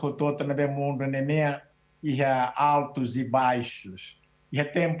 nessa boa toda no mundo nem e há altos e baixos, e há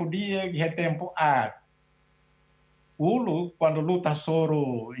tempo dia e há tempo ar. Ulu quando luta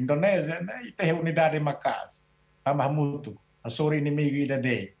soro Indonésia, e tem unidade em casa, tambah muito, a soro inimigo ida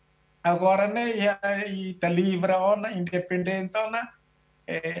dei. Agora e tá livre ona independente ona,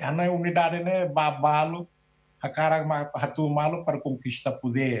 a unidade babalo a cara hatu malu para conquistar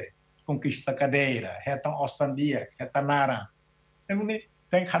poder, conquistar cadeira, retam osandia, retanara.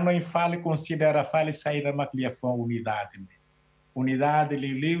 Tem que não fale considera fale sair da macliação unidade. Unidade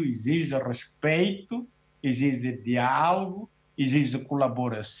liliu exige respeito, exige diálogo, exige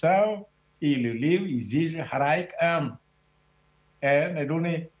colaboração e liliu exige haraik am.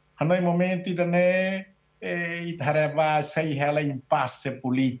 No momento da itareba sair ela impasse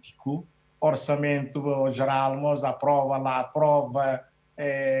político. Orçamento geral, nós aprova lá, aprova,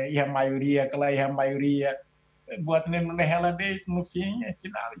 e a maioria, aquela é a maioria, bota no ela deito no fim, e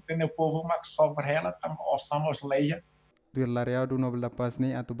final, então o povo mas sofre ela, orçamos leia. Do lareal do Nobel da Paz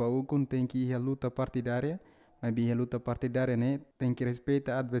ne atu baukun tem que ir a luta partidária, mas a luta partidária ne tem que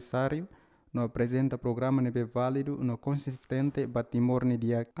respeitar adversário, no apresenta programa nebe válido no consistente batimor ni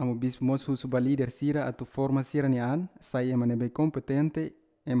dia amo bispo suba líder sira atu forma sira ni an sai ema nebe competente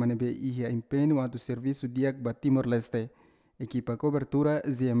ema nebe ia empenho atu serviço dia batimor leste equipa cobertura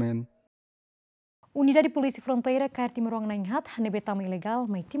ZMN. Unidade de Polícia Fronteira Cair Timorong Nainhat nebe tama ilegal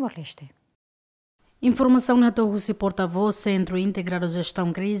mai Timor Leste. Informação na Torre porta-voz Centro Integrado de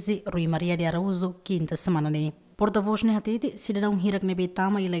Gestão Crise, Rui Maria de Araújo, quinta semana ne. Porta-voz ne hatete, cidadão hirak nebe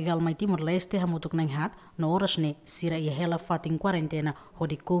tama ilegal mai Timor-Leste hamutuk nainhat, no horas ne, sira e hela fat em quarentena,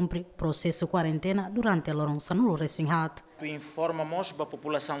 onde cumpre processo quarentena durante a lorong sanulo resinhat. Informamos a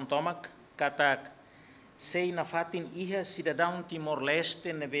população tomak, katak, sei na fatin iha cidadão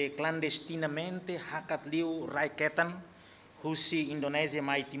Timor-Leste nebe clandestinamente hakat liu raiketan, husi Indonésia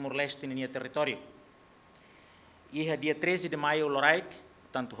mai Timor-Leste no território. Iha dia 13 de maio loraik,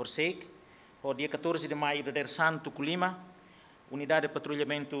 tanto Horseik, o dia 14 de maio de Santo Colima, Unidade de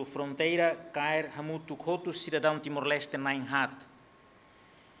Patrulhamento Fronteira, cair hamutu kotu cidadão Timor-Leste nainhat.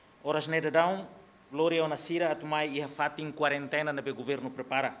 Horas nedadão, Loria Onasira atumai iha fatin quarentena na governo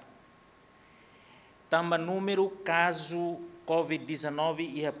prepara. Tamba número caso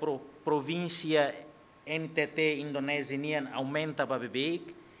Covid-19 iha província NTT Indonésia aumenta para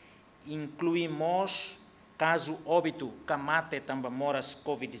bebeik, incluímos caso óbito camate também moras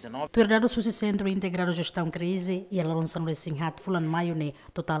Covid-19. Tuerdado susi Centro Integrado Gestão Crise e a lançação de Sinhat Fulan Maio ne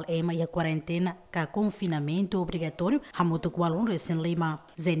total ema e a quarentena ca confinamento obrigatório hamutu qualun recém Lima.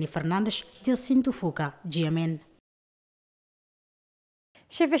 Zeni Fernandes, Jacinto Fuca, GMN.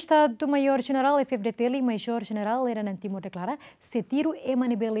 Chefe de Estado Maior General FFDT e Major General era Timor declara se tiro ema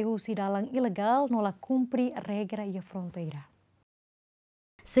nebeleu sidalang ilegal no la cumpre regra e a fronteira.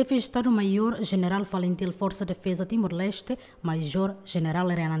 Chefe de Estado-Maior General Valentil Força de Defesa Timor-Leste, Major General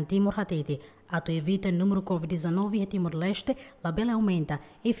Renan Timor Hatete, ato evita o número Covid-19 em Timor-Leste, a bela aumenta,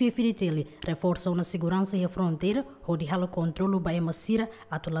 e FFDT reforça uma segurança e a fronteira, onde há o controle da emacira,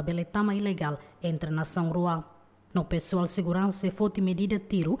 ato a bela tama ilegal entre a nação rua. No pessoal segurança e forte medida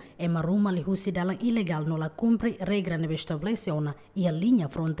tiro, é maruma li husidala ilegal no la cumpre regra nebe estabelece ona e a linha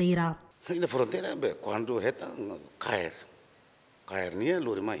fronteira. Na fronteira, quando reta cair ni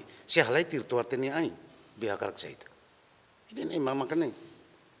lori mai se halai tir to arteni ai biha karak saita ide nem mama kaneng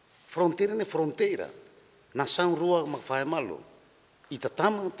fronteira nação rua mak fai malo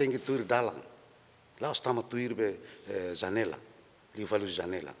itatama tem que tuir dalang lá estamos tuir be janela li falu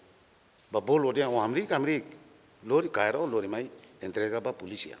janela babolo dia o América lori cairo lori mai entrega ba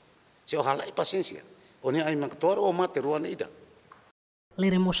polícia se halai paciência oni ai mak tor o mate rua neida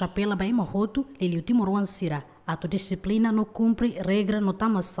Leremo chapela bem mahotu lili último ruan sira ato disciplina no cumpre regra no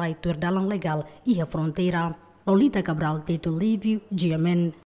tama sai tuerdalan legal e a fronteira. Lolita Cabral, Tito Lívio,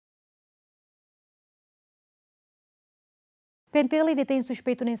 GMN. Pentele detém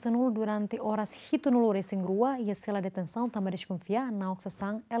suspeito em Sanul durante horas hitonolores em rua e a cela de detenção também desconfia na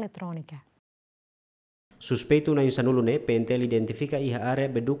oxação eletrônica. Suspeito na Insanulu ne PNTL identifica iha area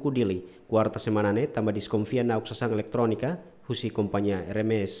beduku dili. Quarta semana ne tambah desconfia na oxação eletrônica husi companhia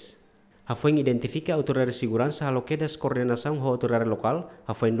RMS. Hafueng identifica autoridade de segurança haloquedas coordenação com autoridade local,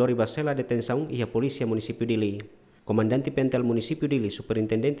 hafueng dori basela detenção e a polícia município Dili. Comandante Pentel município Dili,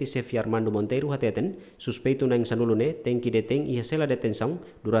 superintendente Sefi Armando Monteiro hateten, suspeito na Insanulu ne tem que detém e a cela detenção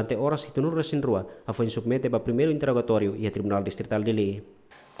durante horas hitunurras em rua, hafueng submete para primeiro interrogatório e a Tribunal Distrital Dili.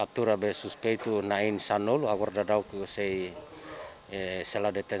 Captura be suspeito na Insanulu, agora dá que sei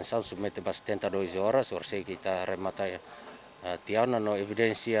cela detenção submete para 72 horas, or sei que está remata tiana no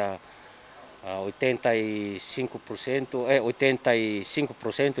evidência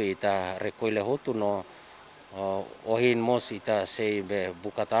 85% ita recolhe hotu no ohin mos ita sei be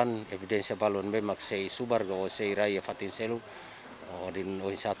bukatan evidência balon be mak sei subar go sei raya fatin selu odin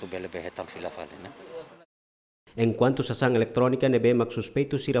ohin satu bele be hetam filafale na. Enquanto sasang eletrônica nebe mak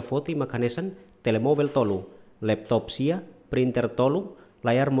suspeito sira foto makanesan telemóvel tolu, laptop sia, printer tolu,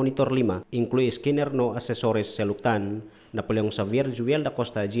 layar monitor 5, inclui scanner no asesores seluktan. Napoleão Xavier Juviel da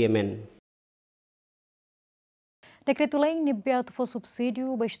Costa, GMN. Decreto-lei nebeato for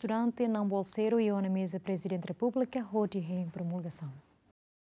subsídio para estudante não bolseiro e na mesa Presidente da República hoje em promulgação.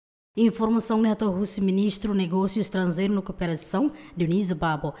 Informação neto Russi Ministro Negócio Estrangeiro no Cooperação, Dionísio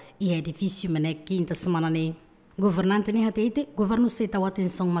Babo, e edifício Mané quinta semana ne. Governante Nehatete, governo ceitou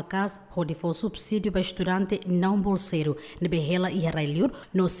atenção macas, onde for subsídio para estudante não bolseiro, nebe hela e railiur,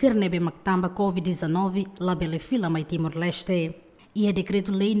 no ser nebe mactamba Covid-19, la bele fila mai Timor-Leste. E a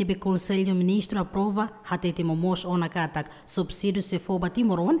decreto-lei nebe Conselho Ministro aprova, hatete momos ona katak, subsídio se for para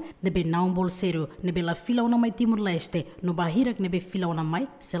Timoron, nebe não bolseiro, nebe la fila ona mai Timor-Leste, no bahirak nebe fila ona mai,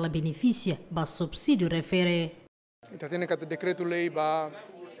 se la beneficia, ba subsídio refere. Então tem que decreto-lei ba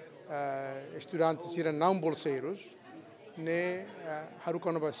estudantes serão não bolseiros, né,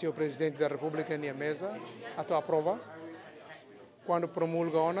 Harukanova, o presidente da República, na mesa, a tua prova. Quando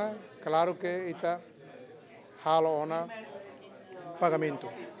promulga ona, claro que está hala ona pagamento.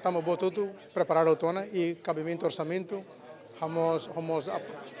 Estamos botando preparado tona e cabimento orçamento, vamos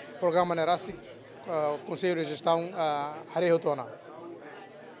programa na RASIC, Conselho de Gestão Areia Tona.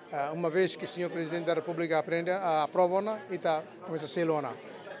 Uma vez que o senhor presidente da República aprova ona, está começa a ser ona.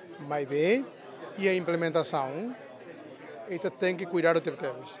 Mas bem, e a implementação, está tem que cuidar do tempo.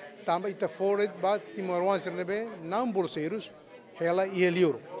 Também está fora de Timor-Leste, não bolseiros, ela e o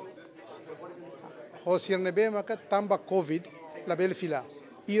livro. O Sirnebe, mas também Covid, la bela fila,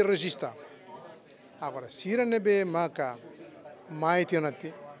 e registra. Agora, Sirnebe, mas mais tem na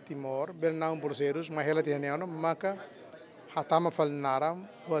Timor, bel não bolseiros, mas ela tem na mas hatama falnara,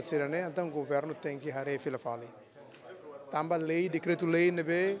 pode ser né, então o governo tem que harei fila fali. Também lei, decreto-lei,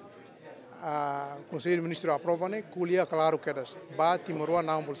 nebe, o Conselho de Ministros aprova, né, culia claro que das, bat Timor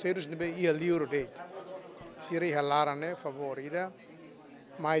não bolseiros, nebe e o livro dele. Sirei halara né, favorida,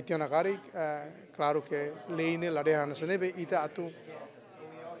 mas tem na cara, claro que lei né, lá dentro, se nebe ita atu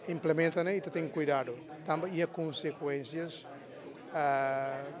implementa né, ita tem cuidado. Também e consequências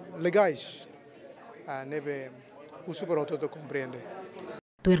legais, nebe o superautor compreende.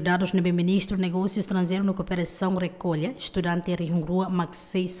 Dados no Ministro do Negócio Estrangeiro na Cooperação recolha, estudante Rihungrua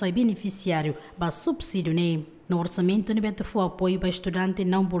Maxei sai beneficiário para subsídio né. No orçamento ne bete foi apoio para estudante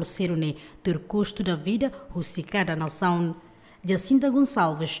não bolseiro né, ter custo da vida rusticada na nação. Jacinta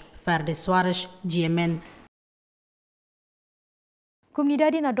Gonçalves, Ferde Soares, GMN.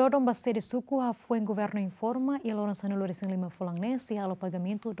 Comunidade na Dodom Baster Suku foi em governo informa e a Lourenço Lores em Lima Fulangnense ao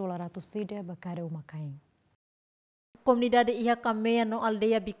pagamento $100 bacare uma caim. Comunidade ia caminha no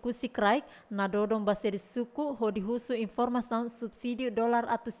aldeia Bikusi Krai, na Dodom Baser Suku, hodi husu informação subsídio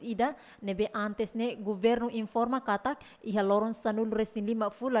 $100 ida, nebe antes ne governo informa katak, ia Lourenço Lores em Lima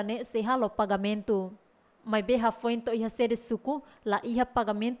Fulane se halo pagamento. Mas beha foi então ia sede suku, lá ia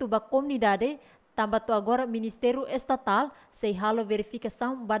pagamento ba comunidade, também agora Ministério Estatal se halo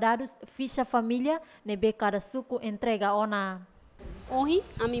verificação badados ficha família nebe cada suku entrega ona. Hoje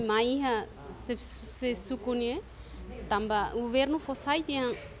a minha mãe se suku ne, também o governo foi sair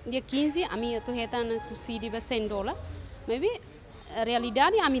dia 15 a minha tu reta na subsídio ba $100, mas a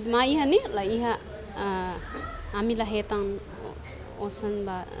realidade a minha mãe ne lá ia a minha reta osan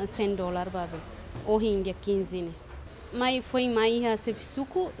ba $100 ba hoje dia 15 ne. Mas foi mais se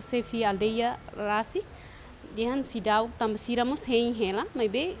suco se fi aldeia rasi dihan sidau tam siramos hein hela mas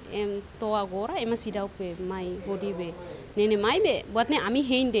be to agora é mas sidau pe mai hodi be nene mai be buat ne ami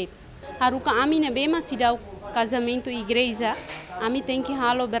hein de haruka ami ne be mas sidau casamento igreja ami tem que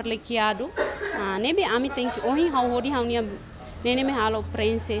halo berlequiado ne be ami tem que ohin hau hodi haunia nene me halo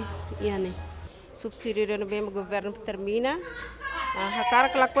prense iane subsídio no bem governo termina a cara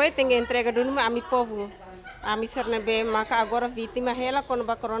que lá coi tem entrega do a mi povo a missão na bem maka agora vítima ela quando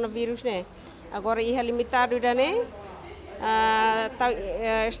ba coronavírus né agora ia limitado da né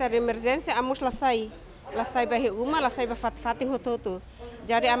esta emergência amos lá sai bahi uma lá sai ba fatin hototo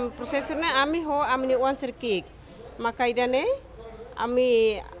jadi am prosesso né ami ho amni wan serkik maka ida né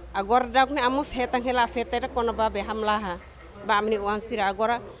ami agora dak né amos hetang hela fetera quando ba be hamlaha ba amni wan sira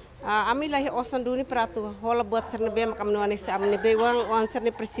agora ami lahi osan duni prato hola buat serne be makam nuane sa amne be wan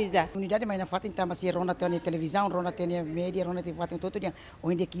serne precisa unidade mais na fatin tá mas rona tem televisão rona tem mídia rona tem fatin todo dia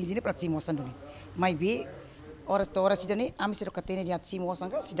o dia 15 ne pratsi osan duni mai be horas sidane ami sira katene dia sim osan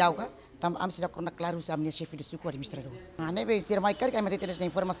ga sidauga tam ami sira corona claro sa amne chefe de suco administrador ne be sira mai kar que ami tem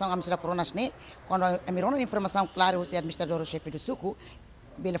informação ami sira corona ne quando ami rona informação claro se administrador chefe de suco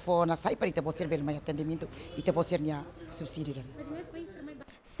bela fona sai para ita poder bela mai atendimento ita poder nia subsídio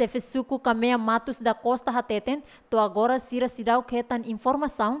Sefesuku Kamea Matos da Costa Hateten, to agora sira sidau ketan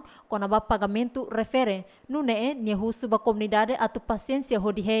informação quando ba pagamento refere, no ne husu ba comunidade atu paciência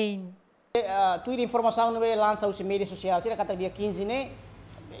hodihein. Tu informação no lança os mídias sociais, sira kata dia 15 ne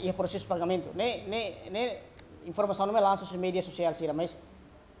ia processo pagamento, ne informação no lança os mídias sociais sira, mas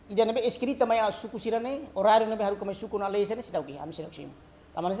ida ne escrita mas suku sira ne horário ne haru kamai suku na lei sira sidau ki ami sidau sim.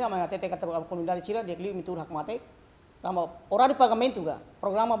 Taman sira mas tete kata comunidade sira dia kli mitur hak mate. Tama horário de pagamento ga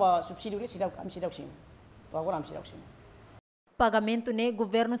programa ba subsídio ne sidau kami sidau sim. To agora am sidau sim. Pagamento ne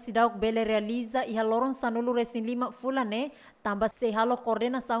governo sidau bele realiza e haloron sanulu resin lima fulane tamba se halo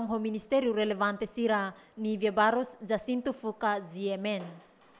coordenação ho ministério relevante sira Nívia Barros Jacinto Fuca GMN.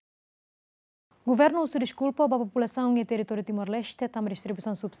 Governo se desculpa a população e território Timor-Leste tamba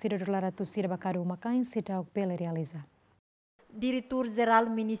distribuição subsídio do larato sira bacari uma cain sidau bele realiza. Diretor-Geral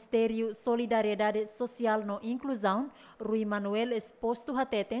Ministério Solidariedade Social no Inclusão, Rui Manuel exposto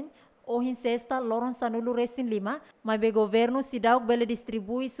hateten, ohin sexta loron sanulu resin lima, mas o governo sidauk bele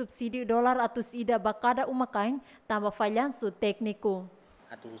distribui subsídio dólar atus ida bacada umakain, tambah falhanço técnico.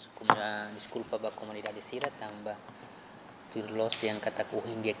 Atus desculpa ba comunidade sira tambah tirlos yang kata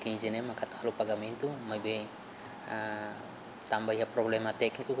uhin dia 15 ne maka halo pagamento, mas tambah ya problema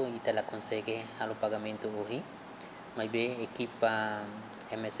técnico ita la consegue halo pagamento uhin. Mas equipa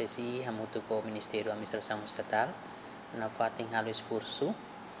MSSI hamuto ko Ministério da Administração Estatal na fating halo esforço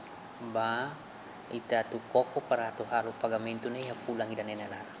ba ita tu koko para tu halo pagamento ni ya fulang ida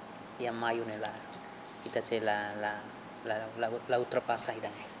nelar ya maio nelar ita se la ultrapasa ida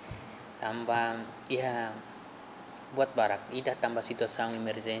ne tambah ya buat barak ida tambah situação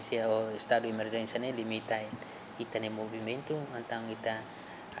emergência ou estado de emergência ne limita ita ne movimento antang ita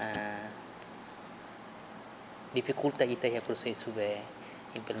dificulta ita ya processo de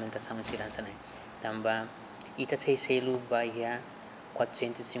implementação de segurança ne tambah ita se selu ba ya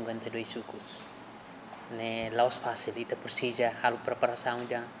 452 sucos. Ne laos fácil ita precisa halo preparação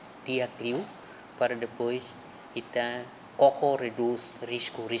da dia clio para depois ita koko reduz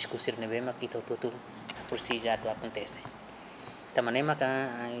risco sir nebe mak ita tutul precisa do acontece. Tamane maka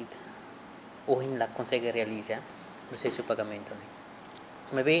ohin la consegue realizar processo pagamento.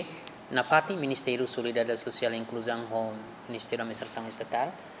 Mebe na parte Ministério Solidariedade Social e Inclusão ho Ministério da Administração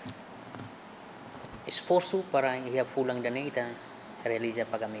Estatal esforço para ia fulang dane ita realiza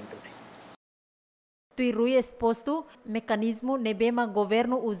pagamento. Tuirui exposto mecanismo nebema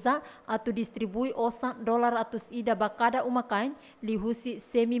governo usa atu distribui osa dolar atus ida bacada umakain lihusi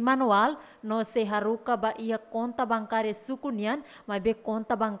semi manual no se haruka ba ia conta bancária sukunian mas be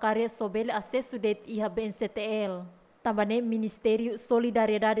conta bancária sobele acesso det ia BNCTL. Também Ministério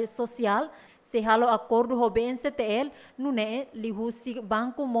Solidariedade Social se halo acordo ho BNCTL nune lihusi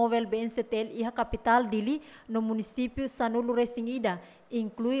Banco Móvel BNCTL iha capital dili no município Sanulu Resingida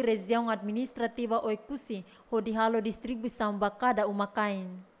inclui região administrativa Oikusi ho di halo distribuição bacada umakain.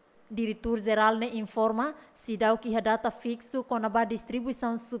 Diretor-Geral ne informa sidau que a data fixo com a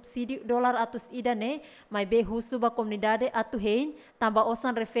distribuição subsídio dólar atus ida ne mas be husu ba comunidade atu hein tamba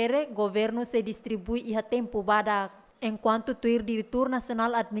osan refere governo se distribui iha tempo badak. Enquanto tuir Diretor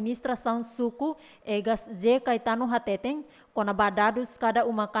Nacional Administração Suku, Egas J. Caetano Hateten, com dados cada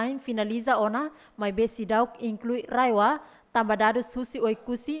umakain finaliza ona, mas besidauk inclui raiwa, tambah dados husi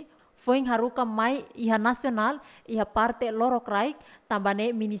oikusi, foi haruka mai iha nacional, iha parte lorokraik, tambah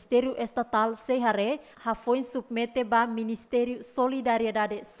ne Ministério Estatal Sehare, ha foi submete ba Ministério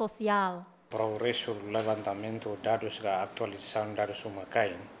Solidariedade Social. Progresso levantamento dados da atualização dados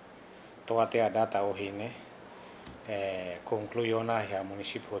umakain, toate a data ohine, conclui ona ya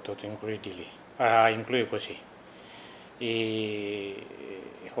município todo incluído inclui così e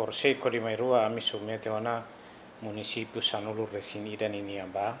horse ko di mairua ami submete ona município Sanulu Resinida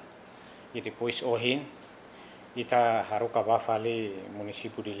niniamba e depois ohin ita haruka ba fali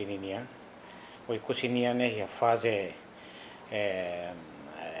município de Lininia oi cosinia ne ya fase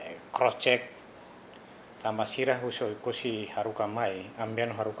cross check tamasira huso kosi haruka mai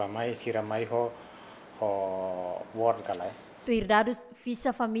ambian haruka mai sira mai ho ward kalai. Tuir dados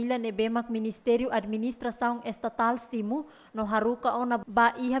ficha família nebemak Ministério Administração Estatal Simu no haruka ona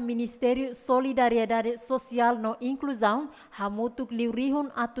ba iha Ministério Solidariedade Social no Inclusão hamutuk liurihun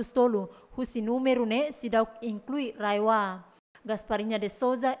atus tolu husi número ne sidau inclui raiwa. Gasparinha de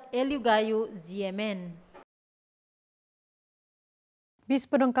Souza, Elio Gaio, Ziemen.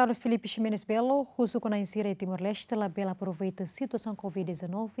 Bispo Dom Carlos Felipe Ximenes Belo, russo com a insira em Timor-Leste, la bela aproveita a situação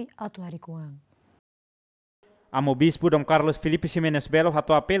Covid-19 atuar com Amo bispo Dom Carlos Felipe Ximenes Belo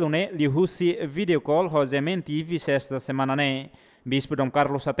hatu apelo ne li husi video call ho zemen TV esta semana ne. Bispo Dom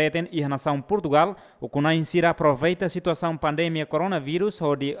Carlos ateten e nação Portugal o kuna insira aproveita a situação pandemia coronavírus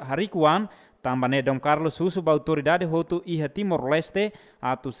ho di harikuan tambane Dom Carlos husu ba autoridade hotu iha Timor-Leste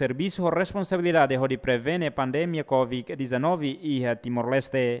atu serviço ho responsabilidade ho di prevene pandemia Covid-19 iha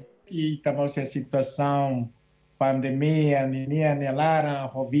Timor-Leste. E estamos em situação pandemia ninia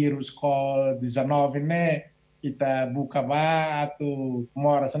lara o vírus Covid-19 ne ita buka ba atu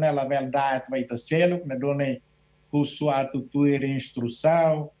mora sana la verdade vai ta selo na done husu atu tuir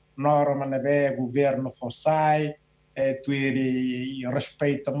instrução norma na be governo fossai tuir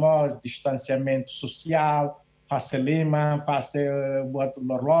respeito mo distanciamento social face lima face buat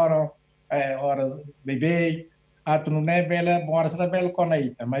loro ora bebê atu não é bela mora sana bela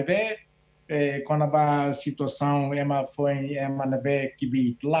conaita mas be quando a situação ema foi ema na be que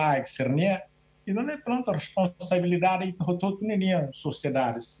bit like sernia e não é pronto a responsabilidade de toda a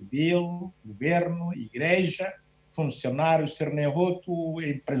sociedade civil, governo, igreja, funcionários sernehoto,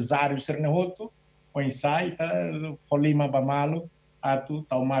 empresários sernehoto, o ensaio tá folima bamalo, atu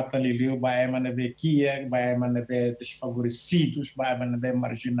taumata liliu baema nebe kia, baema nebe desfavorecidos, baema nebe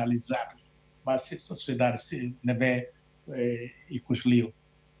marginalizados, mas a sociedade se nebe icusliu.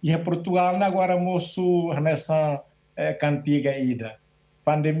 E em Portugal agora moço nessa cantiga ida.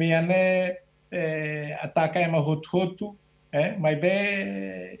 Pandemia né ataca ema hotu mas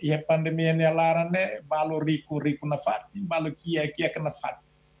bem e a pandemia né lara né balo rico na fati, balo kia que na fati.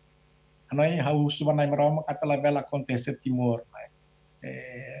 Nós hausu banai meroma katala bela acontece Timor,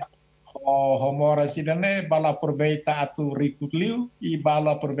 mora sidane bala aproveita atu rico liu e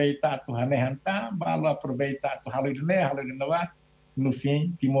bala aproveita atu hanehanta, bala aproveita atu halidne wa no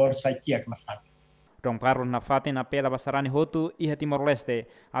fim Timor sai kia na fati. Dom Carlos na fati na pela basarani hotu iha Timor-Leste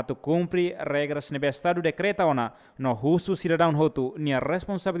atu cumpri regras nebe estado decreta ona no husu cidadão hotu nia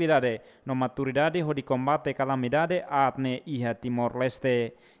responsabilidade no maturidade ho de combate calamidade atne iha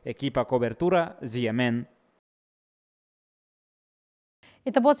Timor-Leste. Equipa cobertura Ziemen.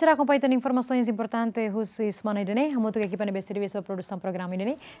 E também será acompanhando informações importantes hoje semana de né, a moto que equipa nebe serviço para produção programa de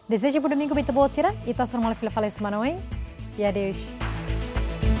né. Desejo por domingo bem também será e tá normal que ele fala semana hein. E adeus.